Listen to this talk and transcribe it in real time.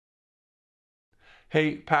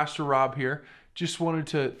Hey, Pastor Rob here. Just wanted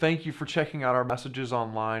to thank you for checking out our messages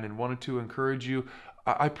online and wanted to encourage you.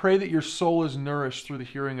 I pray that your soul is nourished through the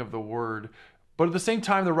hearing of the word. But at the same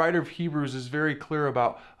time, the writer of Hebrews is very clear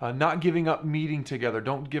about not giving up meeting together.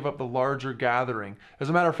 Don't give up the larger gathering. As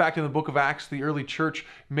a matter of fact, in the book of Acts, the early church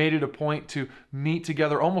made it a point to meet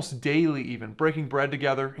together almost daily, even breaking bread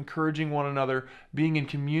together, encouraging one another, being in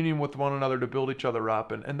communion with one another to build each other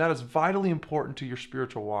up. And that is vitally important to your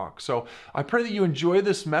spiritual walk. So I pray that you enjoy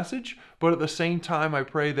this message, but at the same time, I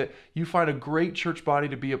pray that you find a great church body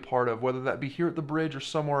to be a part of, whether that be here at the bridge or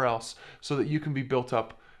somewhere else, so that you can be built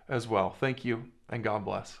up as well. Thank you, and God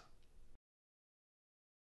bless.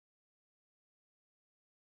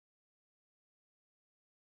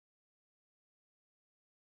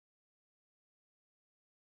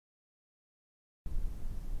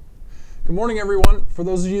 Good morning, everyone. For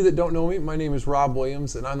those of you that don't know me, my name is Rob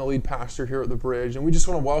Williams, and I'm the lead pastor here at The Bridge, and we just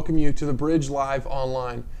want to welcome you to The Bridge Live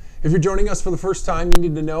Online. If you're joining us for the first time, you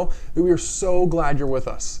need to know that we are so glad you're with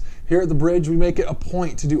us. Here at The Bridge, we make it a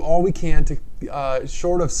point to do all we can to,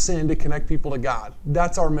 short of sin, to connect people to God.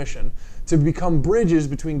 That's our mission, to become bridges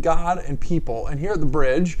between God and people. And here at The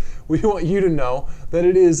Bridge, we want you to know that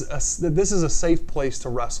that this is a safe place to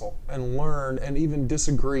wrestle and learn and even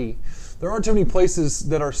disagree. There aren't too many places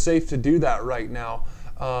that are safe to do that right now,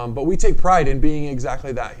 but we take pride in being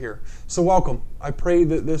exactly that here. So welcome. I pray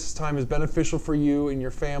that this time is beneficial for you and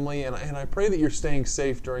your family, and I pray that you're staying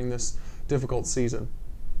safe during this difficult season.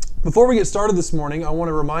 Before we get started this morning, I want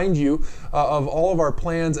to remind you of all of our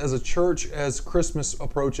plans as a church as Christmas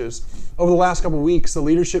approaches. Over the last couple of weeks, the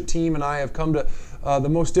leadership team and I have come to the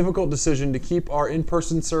most difficult decision to keep our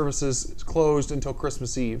in-person services closed until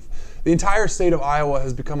Christmas Eve. The entire state of Iowa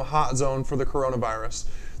has become a hot zone for the coronavirus.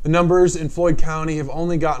 The numbers in Floyd County have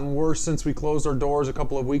only gotten worse since we closed our doors a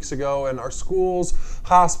couple of weeks ago, and our schools,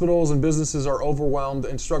 hospitals, and businesses are overwhelmed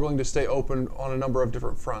and struggling to stay open on a number of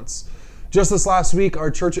different fronts. Just this last week, our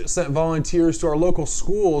church sent volunteers to our local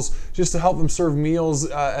schools just to help them serve meals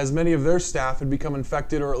as many of their staff had become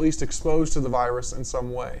infected or at least exposed to the virus in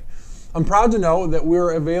some way. I'm proud to know that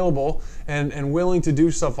we're available and willing to do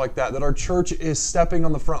stuff like that our church is stepping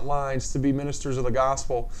on the front lines to be ministers of the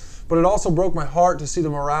gospel. But it also broke my heart to see the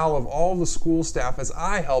morale of all of the school staff as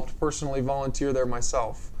I helped personally volunteer there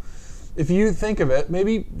myself. If you think of it,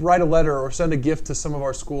 maybe write a letter or send a gift to some of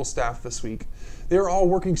our school staff this week. They're all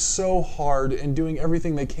working so hard and doing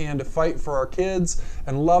everything they can to fight for our kids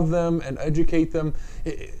and love them and educate them.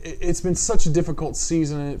 It's been such a difficult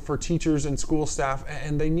season for teachers and school staff,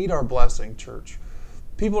 and they need our blessing, church.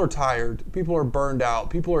 People are tired. People are burned out.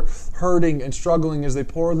 People are hurting and struggling as they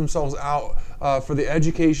pour themselves out for the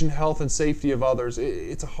education, health, and safety of others.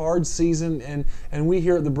 It's a hard season, and we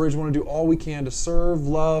here at The Bridge want to do all we can to serve,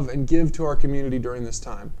 love, and give to our community during this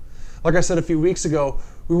time. Like I said a few weeks ago,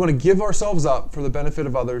 we want to give ourselves up for the benefit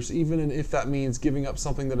of others, even if that means giving up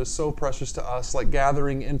something that is so precious to us, like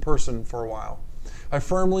gathering in person for a while. I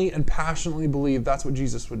firmly and passionately believe that's what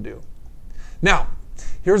Jesus would do. Now,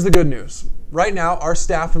 here's the good news. Right now, our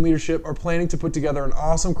staff and leadership are planning to put together an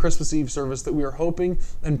awesome Christmas Eve service that we are hoping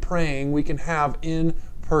and praying we can have in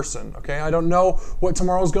person. Okay, I don't know what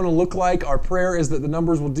tomorrow is going to look like. Our prayer is that the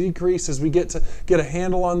numbers will decrease as we get a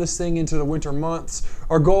handle on this thing into the winter months.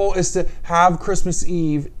 Our goal is to have Christmas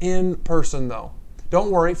Eve in person, though.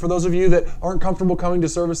 Don't worry, for those of you that aren't comfortable coming to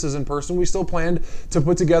services in person, we still plan to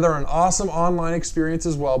put together an awesome online experience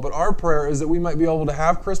as well. But our prayer is that we might be able to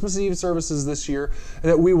have Christmas Eve services this year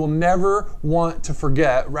that we will never want to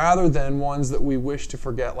forget, rather than ones that we wish to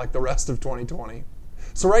forget, like the rest of 2020.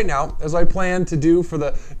 So right now, as I plan to do for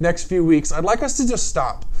the next few weeks, I'd like us to just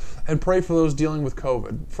stop and pray for those dealing with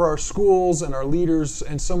COVID, for our schools and our leaders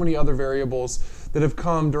and so many other variables that have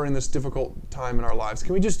come during this difficult time in our lives.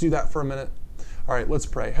 Can we just do that for a minute? All right, let's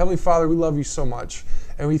pray. Heavenly Father, we love you so much,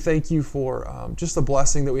 and we thank you for just the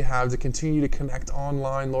blessing that we have to continue to connect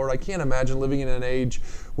online, Lord. I can't imagine living in an age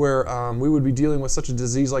where we would be dealing with such a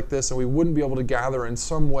disease like this and we wouldn't be able to gather in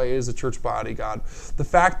some way as a church body, God. The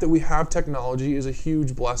fact that we have technology is a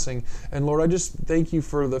huge blessing, and Lord, I just thank you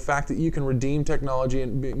for the fact that you can redeem technology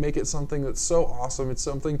and make it something that's so awesome. It's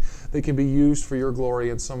something that can be used for your glory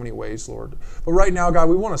in so many ways, Lord. But right now, God,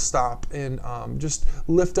 we want to stop and just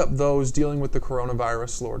lift up those dealing with the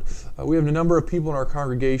coronavirus, Lord. We have a number of people in our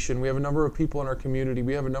congregation. We have a number of people in our community.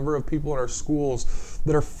 We have a number of people in our schools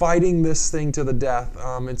that are fighting this thing to the death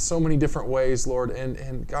in so many different ways, Lord.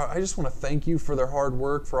 And God, I just want to thank you for their hard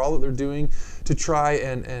work, for all that they're doing to try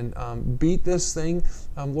and beat this thing.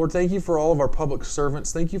 Lord, thank you for all of our public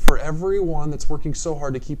servants. Thank you for everyone that's working so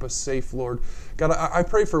hard to keep us safe, Lord. God, I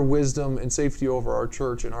pray for wisdom and safety over our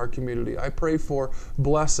church and our community. I pray for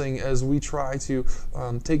blessing as we try to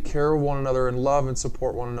take care of one another and love and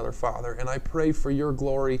support one another, Father. And I pray for your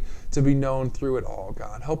glory to be known through it all,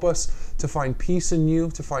 God. Help us to find peace in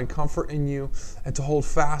you, to find comfort in you, and to hold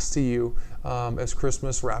fast to you as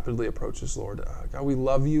Christmas rapidly approaches, Lord. God, we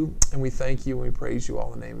love you and we thank you and we praise you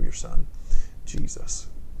all in the name of your Son, Jesus.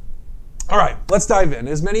 All right, let's dive in.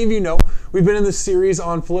 As many of you know, we've been in this series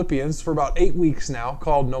on Philippians for about 8 weeks now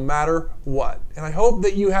called No Matter What. And I hope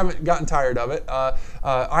that you haven't gotten tired of it.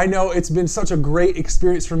 I know it's been such a great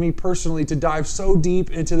experience for me personally to dive so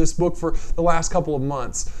deep into this book for the last couple of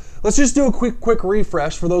months. Let's just do a quick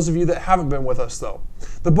refresh for those of you that haven't been with us, though.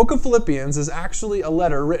 The book of Philippians is actually a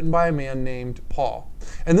letter written by a man named Paul.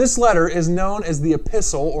 And this letter is known as the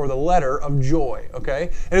epistle or the letter of joy,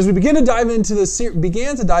 okay? And as we began to dive into this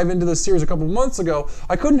series a couple of months ago,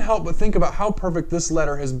 I couldn't help but think about how perfect this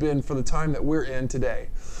letter has been for the time that we're in today.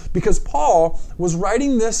 Because Paul was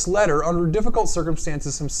writing this letter under difficult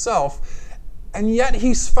circumstances himself, and yet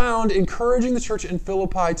he's found encouraging the church in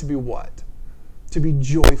Philippi to be what? To be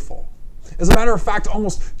joyful. As a matter of fact,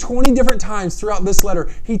 almost 20 different times throughout this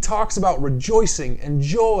letter, he talks about rejoicing and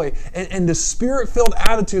joy and the spirit-filled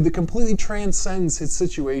attitude that completely transcends his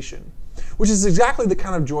situation, which is exactly the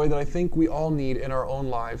kind of joy that I think we all need in our own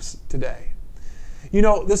lives today. You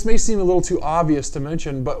know, this may seem a little too obvious to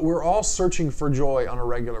mention, but we're all searching for joy on a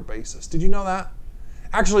regular basis. Did you know that?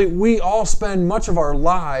 Actually, we all spend much of our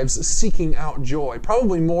lives seeking out joy,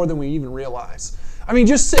 probably more than we even realize. I mean,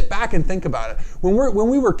 just sit back and think about it. When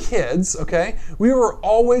we were kids, okay, we were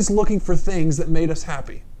always looking for things that made us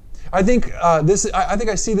happy. I think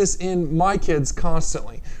I see this in my kids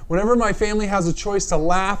constantly. Whenever my family has a choice to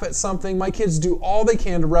laugh at something, my kids do all they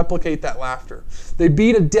can to replicate that laughter. They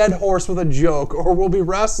beat a dead horse with a joke, or we'll be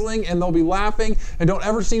wrestling and they'll be laughing and don't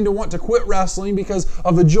ever seem to want to quit wrestling because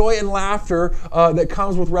of the joy and laughter that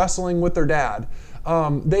comes with wrestling with their dad.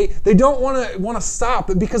 They don't want to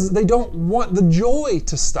stop because they don't want the joy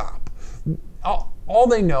to stop. All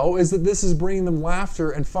they know is that this is bringing them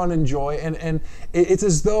laughter and fun and joy, and it's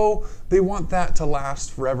as though they want that to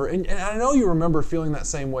last forever. And I know you remember feeling that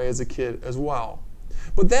same way as a kid as well.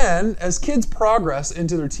 But then, as kids progress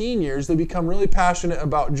into their teen years, they become really passionate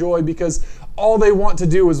about joy because all they want to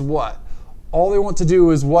do is what? All they want to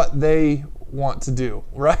do is what they want to do,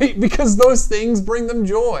 right? Because those things bring them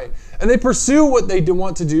joy. And they pursue what they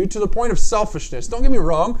want to do to the point of selfishness. Don't get me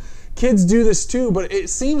wrong. Kids do this too, but it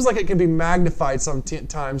seems like it can be magnified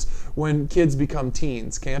sometimes when kids become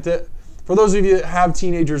teens, can't it? For those of you that have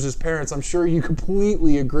teenagers as parents, I'm sure you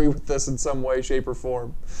completely agree with this in some way, shape, or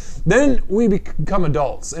form. Then we become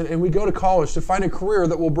adults and we go to college to find a career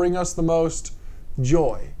that will bring us the most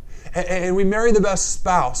joy. And we marry the best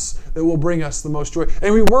spouse that will bring us the most joy.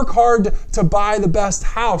 And we work hard to buy the best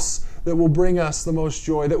house that will bring us the most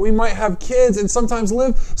joy. That we might have kids and sometimes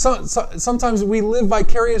we live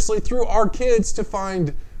vicariously through our kids to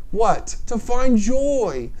find what? To find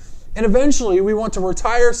joy. And eventually we want to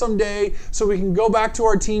retire someday so we can go back to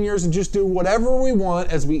our teen years and just do whatever we want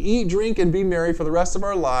as we eat, drink, and be merry for the rest of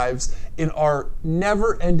our lives in our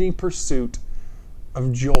never-ending pursuit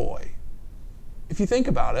of joy. If you think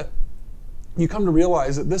about it, you come to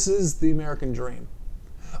realize that this is the American dream.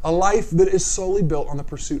 A life that is solely built on the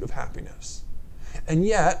pursuit of happiness. And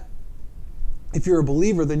yet, if you're a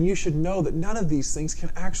believer, then you should know that none of these things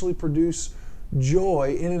can actually produce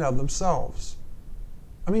joy in and of themselves.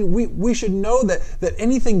 I mean, we should know that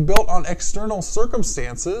anything built on external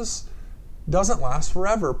circumstances doesn't last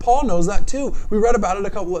forever. Paul knows that too. We read about it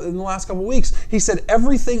in the last couple of weeks. He said,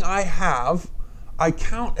 everything I have, I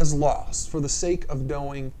count as loss for the sake of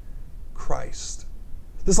knowing Christ.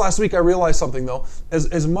 This last week I realized something though.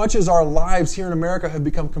 As much as our lives here in America have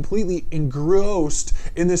become completely engrossed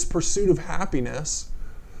in this pursuit of happiness,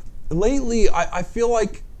 lately I feel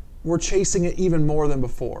like we're chasing it even more than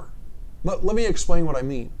before. Let me explain what I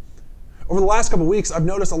mean. Over the last couple of weeks, I've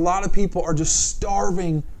noticed a lot of people are just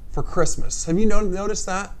starving for Christmas. Have you noticed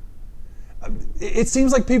that? It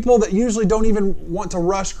seems like people that usually don't even want to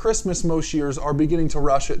rush Christmas most years are beginning to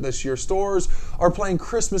rush it this year. Stores are playing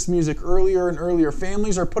Christmas music earlier and earlier.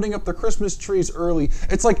 Families are putting up their Christmas trees early.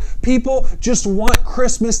 It's like people just want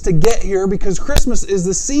Christmas to get here because Christmas is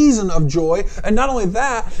the season of joy. And not only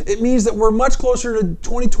that, it means that we're much closer to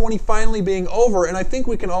 2020 finally being over. And I think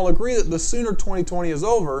we can all agree that the sooner 2020 is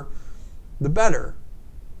over, the better.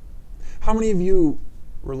 How many of you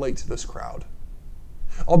relate to this crowd?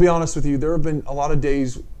 I'll be honest with you, there have been a lot of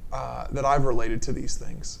days that I've related to these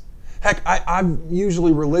things. Heck, I'm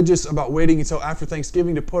usually religious about waiting until after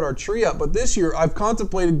Thanksgiving to put our tree up, but this year I've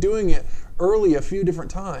contemplated doing it early a few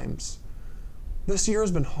different times. This year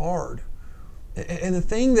has been hard. And the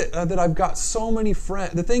thing that I've got so many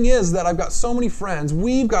friends, the thing is that I've got so many friends,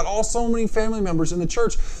 we've got so many family members in the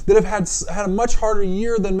church that have had a much harder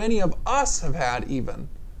year than many of us have had even.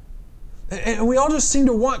 And we all just seem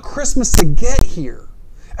to want Christmas to get here,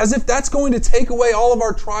 as if that's going to take away all of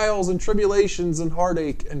our trials and tribulations and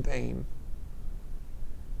heartache and pain.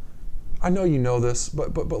 I know you know this,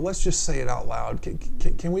 but let's just say it out loud.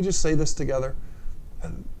 Can we just say this together?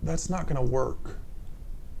 That's not going to work.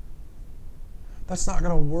 That's not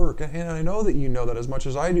going to work. And I know that you know that as much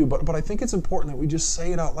as I do, but I think it's important that we just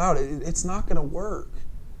say it out loud. It's not going to work.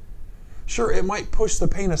 Sure, it might push the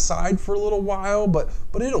pain aside for a little while, but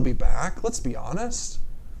it'll be back. Let's be honest.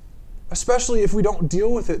 Especially if we don't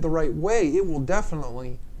deal with it the right way, it will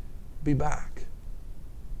definitely be back.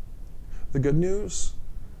 The good news,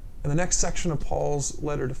 in the next section of Paul's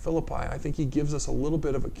letter to Philippi, I think he gives us a little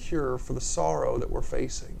bit of a cure for the sorrow that we're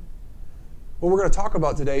facing. What we're going to talk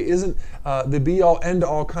about today isn't the be-all,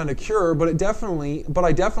 end-all kind of cure, but I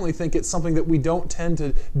definitely think it's something that we don't tend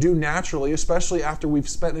to do naturally, especially after we've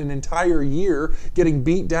spent an entire year getting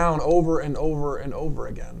beat down over and over and over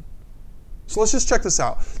again. So let's just check this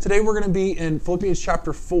out. Today we're going to be in Philippians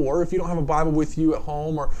chapter 4. If you don't have a Bible with you at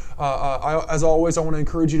home, or as always, I want to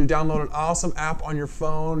encourage you to download an awesome app on your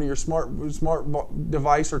phone or your smart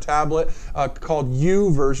device or tablet called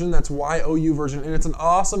YouVersion. That's Y-O-U version. And it's an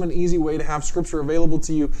awesome and easy way to have Scripture available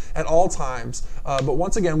to you at all times. But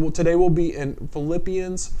once again, today we'll be in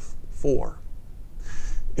Philippians 4.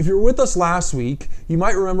 If you were with us last week, you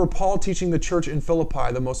might remember Paul teaching the church in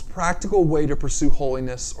Philippi the most practical way to pursue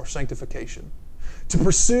holiness or sanctification. To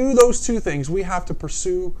pursue those two things, we have to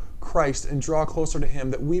pursue Christ and draw closer to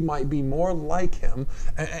Him that we might be more like Him.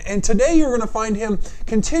 And today you're going to find him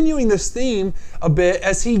continuing this theme a bit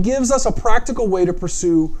as he gives us a practical way to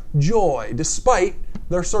pursue joy despite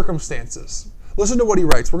their circumstances. Listen to what he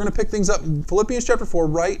writes. We're going to pick things up in Philippians chapter 4,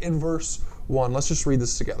 right in verse 1. Let's just read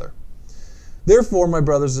this together. Therefore, my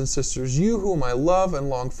brothers and sisters, you whom I love and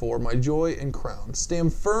long for, my joy and crown,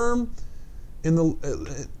 stand firm in the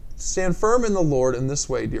Lord in this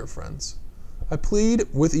way, dear friends. I plead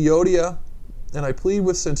with Euodia and I plead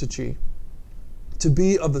with Syntyche to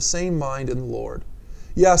be of the same mind in the Lord.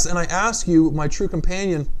 Yes, and I ask you, my true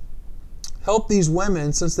companion, help these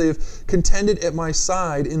women since they have contended at my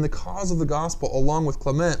side in the cause of the gospel, along with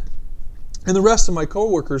Clement and the rest of my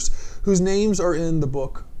co-workers whose names are in the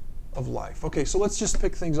book of life. Okay, so let's just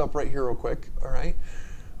pick things up right here real quick, all right?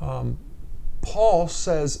 Paul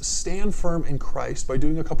says stand firm in Christ by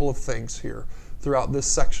doing a couple of things here throughout this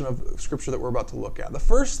section of Scripture that we're about to look at. The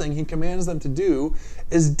first thing he commands them to do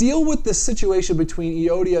is deal with this situation between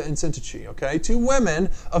Euodia and Syntyche, okay? Two women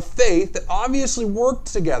of faith that obviously worked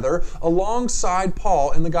together alongside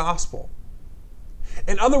Paul in the gospel.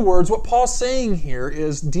 In other words, what Paul's saying here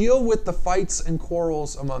is deal with the fights and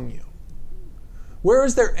quarrels among you. Where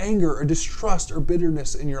is there anger or distrust or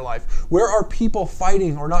bitterness in your life? Where are people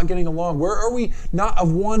fighting or not getting along? Where are we not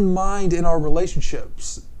of one mind in our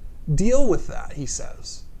relationships? Deal with that, he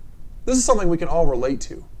says. This is something we can all relate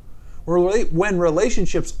to. When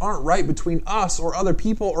relationships aren't right between us or other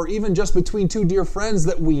people or even just between two dear friends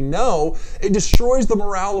that we know, it destroys the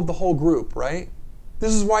morale of the whole group, right?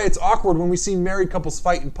 This is why it's awkward when we see married couples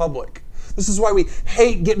fight in public. This is why we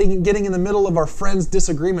hate getting in the middle of our friends'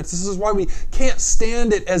 disagreements. This is why we can't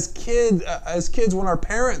stand it as kids when our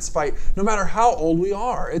parents fight, no matter how old we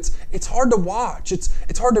are. It's hard to watch.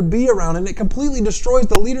 It's hard to be around, and it completely destroys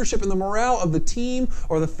the leadership and the morale of the team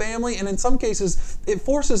or the family. And in some cases, it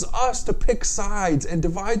forces us to pick sides and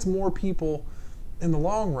divides more people in the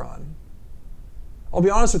long run. I'll be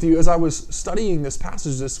honest with you, as I was studying this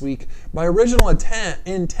passage this week, my original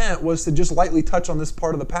intent was to just lightly touch on this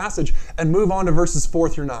part of the passage and move on to verses 4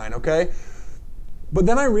 through 9, okay? But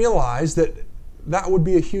then I realized that would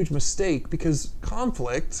be a huge mistake because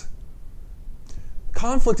conflict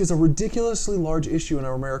is a ridiculously large issue in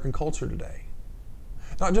our American culture today.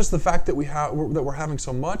 Not just the fact that we're having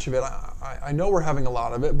so much of it. I know we're having a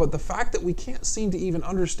lot of it, but the fact that we can't seem to even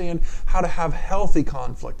understand how to have healthy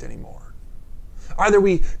conflict anymore. Either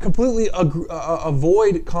we completely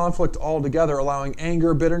avoid conflict altogether, allowing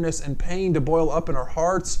anger, bitterness, and pain to boil up in our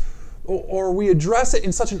hearts, or we address it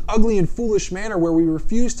in such an ugly and foolish manner where we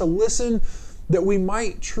refuse to listen that we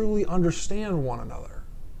might truly understand one another.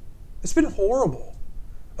 It's been horrible,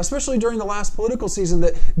 especially during the last political season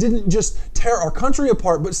that didn't just tear our country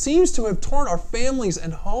apart, but seems to have torn our families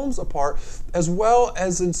and homes apart, as well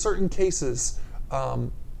as in certain cases,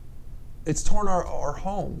 it's torn our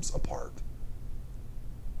homes apart.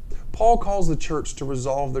 Paul calls the church to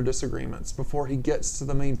resolve their disagreements before he gets to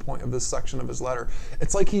the main point of this section of his letter.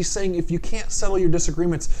 It's like he's saying, if you can't settle your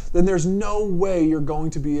disagreements, then there's no way you're going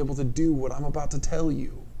to be able to do what I'm about to tell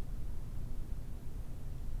you.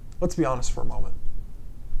 Let's be honest for a moment.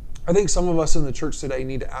 I think some of us in the church today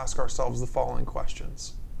need to ask ourselves the following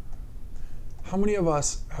questions. How many of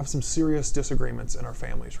us have some serious disagreements in our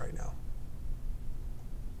families right now?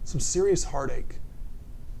 Some serious heartache.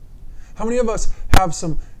 How many of us have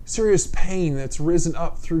some serious pain that's risen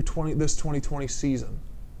up through this 2020 season?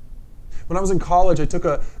 When I was in college, I took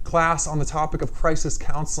a class on the topic of crisis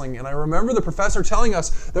counseling, and I remember the professor telling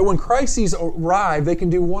us that when crises arrive, they can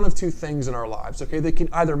do one of two things in our lives, okay? They can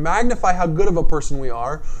either magnify how good of a person we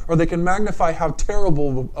are, or they can magnify how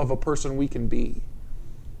terrible of a person we can be.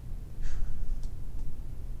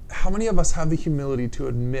 How many of us have the humility to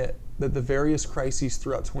admit that the various crises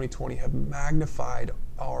throughout 2020 have magnified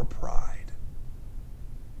our pride,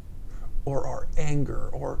 or our anger,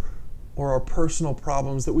 or our personal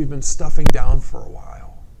problems that we've been stuffing down for a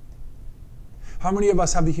while? How many of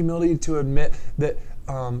us have the humility to admit that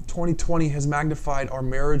 2020 has magnified our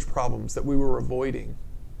marriage problems that we were avoiding,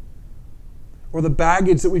 or the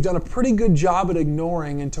baggage that we've done a pretty good job at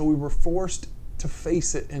ignoring until we were forced to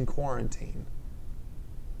face it in quarantine?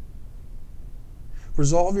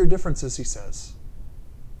 Resolve your differences, he says.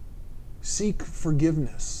 Seek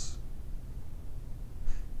forgiveness.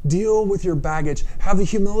 Deal with your baggage. Have the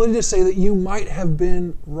humility to say that you might have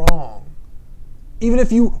been wrong. Even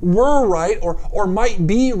if you were right or might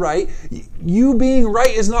be right, you being right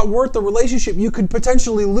is not worth the relationship you could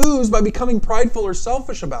potentially lose by becoming prideful or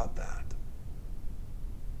selfish about that.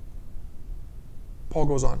 Paul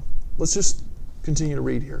goes on. Let's just continue to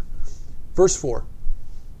read here. Verse 4.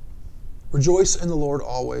 Rejoice in the Lord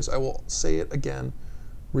always. I will say it again.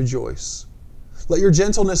 Rejoice. Let your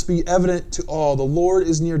gentleness be evident to all. The Lord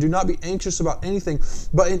is near. Do not be anxious about anything,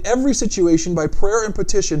 but in every situation, by prayer and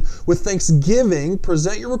petition, with thanksgiving,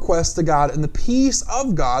 present your requests to God, and the peace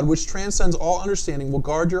of God, which transcends all understanding, will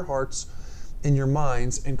guard your hearts and your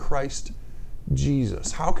minds in Christ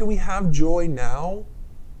Jesus. How can we have joy now?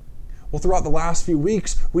 Well, throughout the last few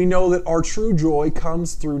weeks, we know that our true joy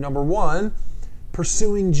comes through, number one,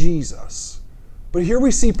 pursuing Jesus. But here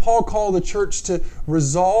we see Paul call the church to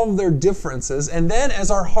resolve their differences. And then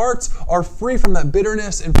as our hearts are free from that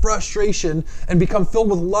bitterness and frustration and become filled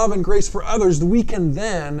with love and grace for others, we can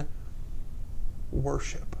then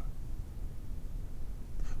worship.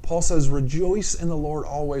 Paul says, rejoice in the Lord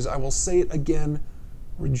always. I will say it again,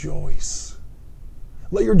 rejoice.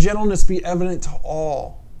 Let your gentleness be evident to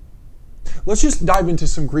all. Let's just dive into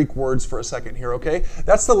some Greek words for a second here, okay?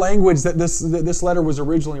 That's the language that this letter was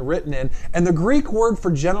originally written in. And the Greek word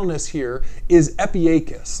for gentleness here is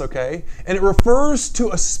epiakis, okay? And it refers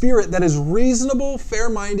to a spirit that is reasonable,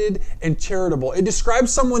 fair-minded, and charitable. It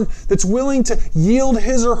describes someone that's willing to yield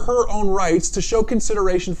his or her own rights to show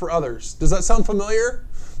consideration for others. Does that sound familiar?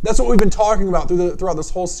 That's what we've been talking about throughout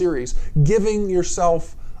this whole series, giving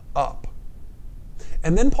yourself up.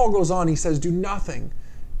 And then Paul goes on, he says, do nothing.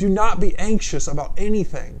 Do not be anxious about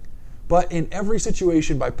anything, but in every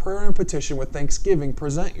situation, by prayer and petition with thanksgiving,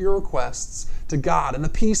 present your requests to God, and the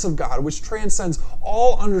peace of God, which transcends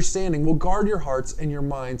all understanding, will guard your hearts and your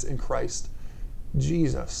minds in Christ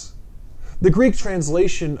Jesus. The Greek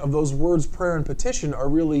translation of those words, prayer and petition, are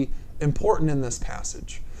really important in this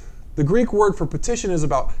passage. The Greek word for petition is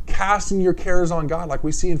about casting your cares on God, like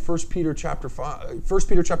we see in 1 Peter chapter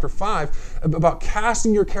 5, about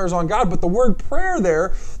casting your cares on God. But the word prayer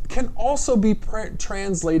there can also be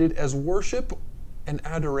translated as worship and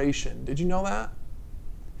adoration. Did you know that?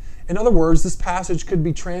 In other words, this passage could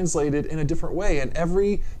be translated in a different way in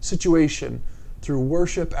every situation through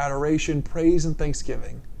worship, adoration, praise, and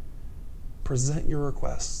thanksgiving. Present your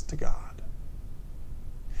requests to God.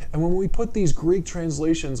 And when we put these Greek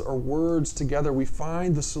translations or words together, we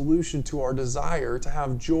find the solution to our desire to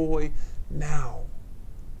have joy now.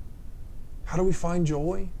 How do we find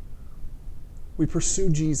joy? We pursue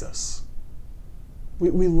Jesus.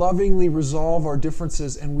 We lovingly resolve our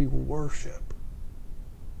differences and we worship.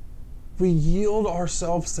 We yield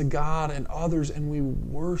ourselves to God and others and we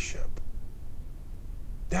worship.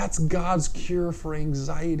 That's God's cure for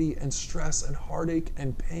anxiety and stress and heartache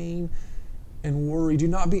and pain and worry. Do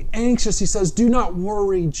not be anxious, he says. Do not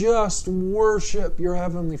worry. Just worship your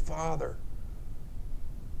Heavenly Father.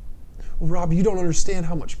 Well, Rob, you don't understand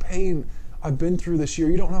how much pain I've been through this year.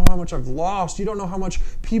 You don't know how much I've lost. You don't know how much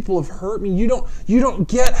people have hurt me. You don't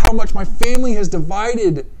get how much my family has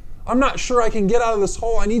divided. I'm not sure I can get out of this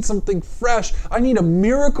hole. I need something fresh. I need a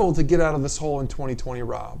miracle to get out of this hole in 2020,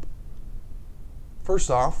 Rob. First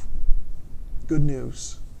off, good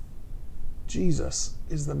news. Jesus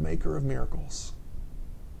is the maker of miracles.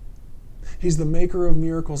 He's the maker of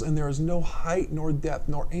miracles, and there is no height nor depth,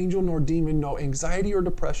 nor angel nor demon, no anxiety or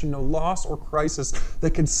depression, no loss or crisis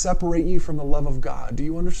that can separate you from the love of God. Do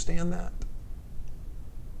you understand that?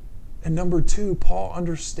 And number two, Paul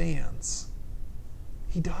understands.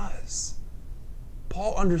 He does.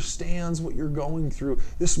 Paul understands what you're going through.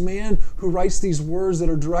 This man who writes these words that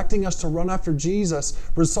are directing us to run after Jesus,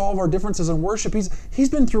 resolve our differences and worship, he's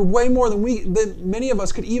been through way more than many of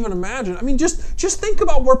us could even imagine. I mean, just think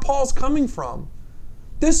about where Paul's coming from.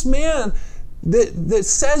 This man that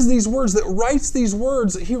says these words, that writes these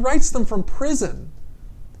words, he writes them from prison.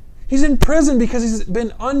 He's in prison because he's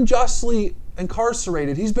been unjustly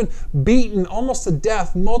incarcerated. He's been beaten almost to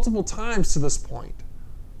death multiple times to this point.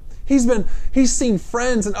 He's seen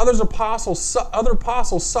friends and other apostles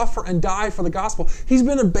suffer and die for the gospel. He's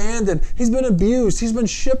been abandoned. He's been abused. He's been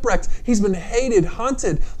shipwrecked. He's been hated,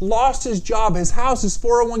 hunted, lost his job, his house, his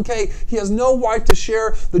 401k. He has no wife to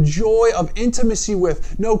share the joy of intimacy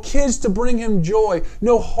with, no kids to bring him joy,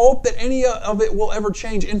 no hope that any of it will ever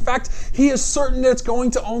change. In fact, he is certain that it's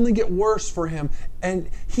going to only get worse for him. And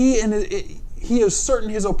he is certain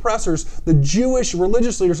his oppressors, the Jewish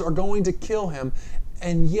religious leaders, are going to kill him.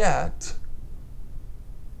 And yet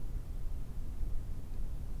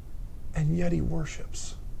he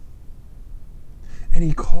worships. And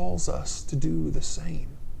he calls us to do the same.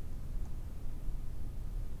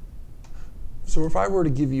 So if I were to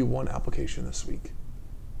give you one application this week,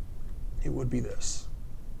 it would be this: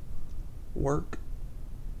 work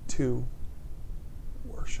to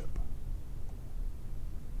worship.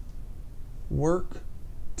 Work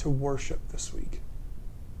to worship this week.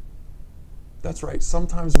 That's right.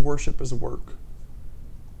 Sometimes worship is work.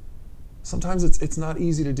 Sometimes it's not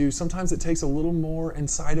easy to do. Sometimes it takes a little more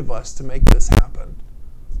inside of us to make this happen.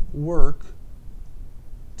 Work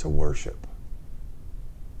to worship.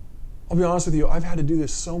 I'll be honest with you, I've had to do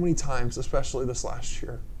this so many times, especially this last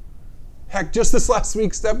year. Heck, just this last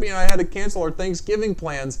week, Stephanie and I had to cancel our Thanksgiving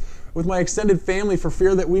plans with my extended family for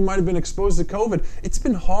fear that we might have been exposed to COVID. It's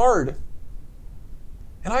been hard.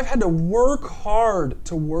 And I've had to work hard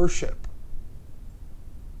to worship.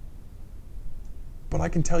 But I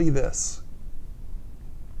can tell you this: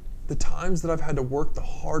 the times that I've had to work the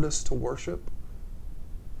hardest to worship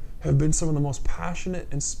have been some of the most passionate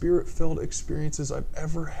and spirit-filled experiences I've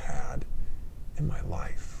ever had in my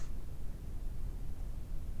life.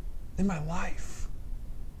 In my life.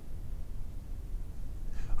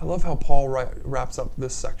 I love how Paul wraps up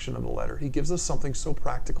this section of the letter. He gives us something so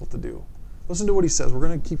practical to do. Listen to what he says. We're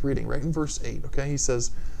going to keep reading right in verse 8, okay? He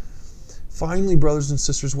says, "Finally, brothers and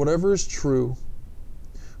sisters, whatever is true,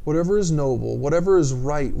 whatever is noble, whatever is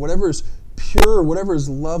right, whatever is pure, whatever is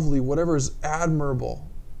lovely, whatever is admirable,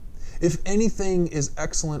 if anything is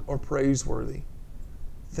excellent or praiseworthy,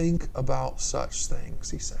 think about such things,"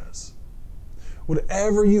 he says.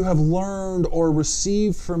 "Whatever you have learned or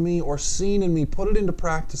received from me or seen in me, put it into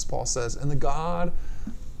practice," Paul says, "and the God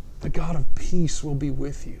of peace will be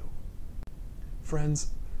with you." Friends,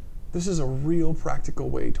 this is a real practical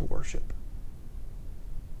way to worship.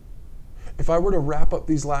 If I were to wrap up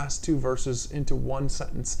these last two verses into one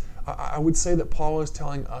sentence, I would say that Paul is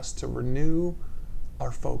telling us to renew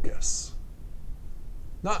our focus.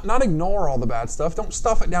 Not ignore all the bad stuff. Don't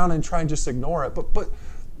stuff it down and try and just ignore it.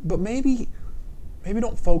 But maybe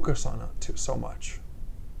don't focus on it so much.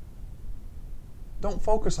 Don't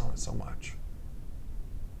focus on it so much.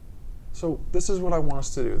 So this is what I want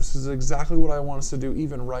us to do. This is exactly what I want us to do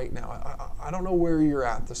even right now. I don't know where you're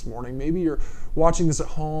at this morning. Maybe you're watching this at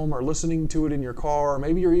home or listening to it in your car, or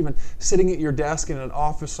maybe you're even sitting at your desk in an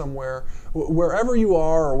office somewhere. Wherever you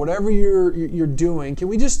are or whatever you're doing, can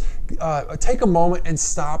we just take a moment and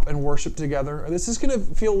stop and worship together? This is going to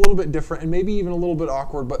feel a little bit different and maybe even a little bit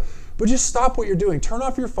awkward, but just stop what you're doing. Turn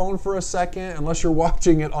off your phone for a second, unless you're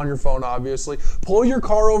watching it on your phone, obviously. Pull your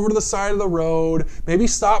car over to the side of the road. Maybe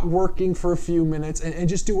stop working for a few minutes and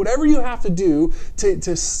just do whatever you have to do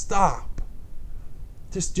to stop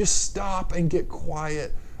Just stop and get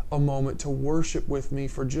quiet a moment to worship with me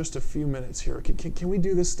for just a few minutes here. Can we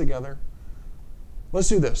do this together? Let's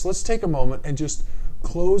do this. Let's take a moment and just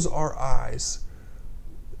close our eyes.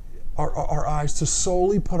 Our eyes to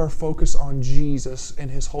solely put our focus on Jesus and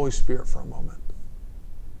His Holy Spirit for a moment.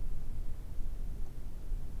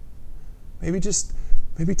 Maybe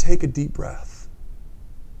take a deep breath.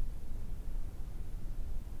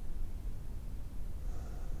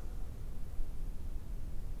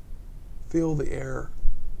 Feel the air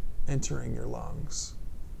entering your lungs.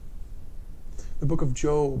 The book of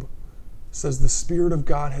Job says, the Spirit of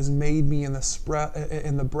God has made me, and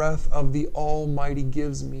the breath of the Almighty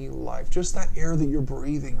gives me life. Just that air that you're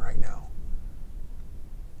breathing right now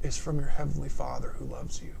is from your Heavenly Father who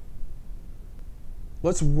loves you.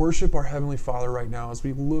 Let's worship our Heavenly Father right now as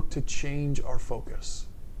we look to change our focus.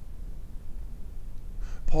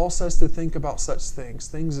 Paul says to think about such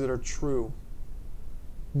things that are true,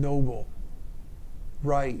 noble,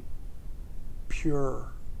 right,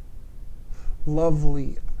 pure,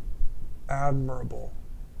 lovely, admirable,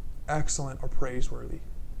 excellent, or praiseworthy.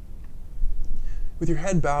 With your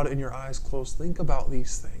head bowed and your eyes closed, think about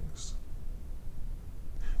these things.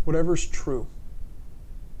 Whatever's true.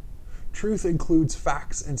 Truth includes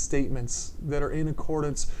facts and statements that are in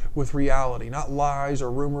accordance with reality, not lies or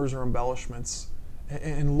rumors or embellishments.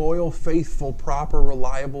 And loyal, faithful, proper,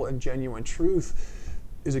 reliable, and genuine. Truth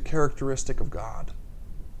is a characteristic of God.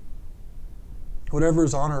 Whatever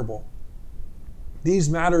is honorable. These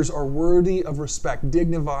matters are worthy of respect,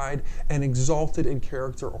 dignified, and exalted in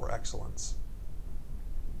character or excellence.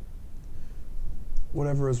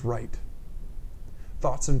 Whatever is right.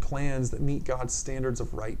 Thoughts and plans that meet God's standards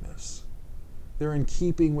of rightness. They're in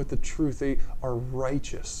keeping with the truth. They are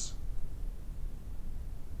righteous.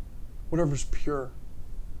 Whatever is pure.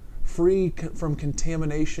 Free from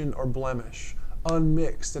contamination or blemish.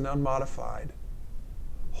 Unmixed and unmodified.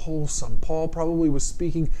 Wholesome. Paul probably was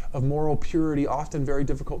speaking of moral purity, often very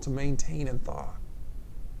difficult to maintain in thought.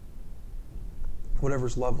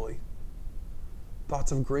 Whatever's lovely.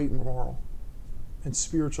 Thoughts of great moral and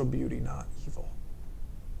spiritual beauty, not evil.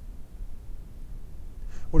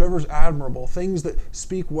 Whatever's admirable, things that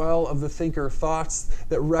speak well of the thinker, thoughts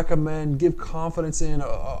that recommend, give confidence in,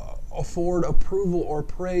 afford approval or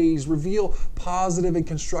praise, reveal positive and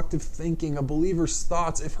constructive thinking. A believer's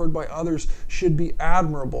thoughts, if heard by others, should be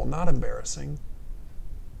admirable, not embarrassing.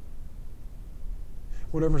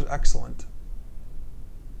 Whatever's excellent,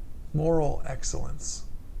 moral excellence,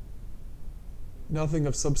 nothing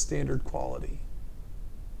of substandard quality.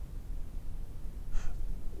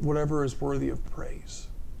 Whatever is worthy of praise.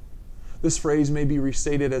 This phrase may be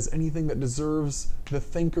restated as anything that deserves the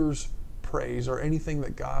thinker's praise or anything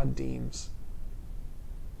that God deems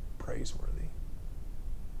praiseworthy.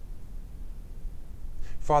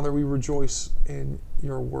 Father, we rejoice in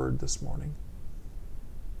your word this morning.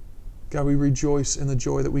 God, we rejoice in the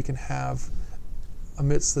joy that we can have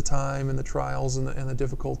amidst the time and the trials and the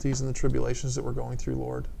difficulties and the tribulations that we're going through,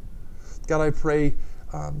 Lord. God, I pray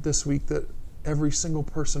this week that every single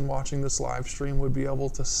person watching this live stream would be able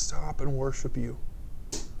to stop and worship you.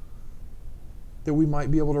 That we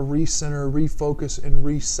might be able to recenter, refocus, and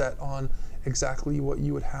reset on exactly what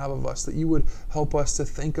you would have of us. That you would help us to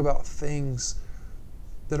think about things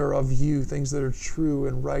that are of you, things that are true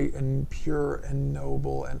and right and pure and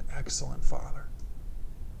noble and excellent, Father.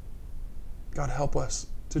 God, help us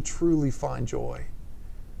to truly find joy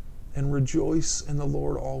and rejoice in the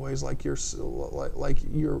Lord always, like your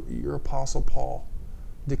Apostle Paul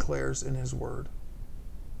declares in his word.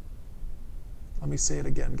 Let me say it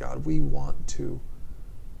again, God. We want to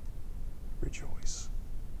rejoice.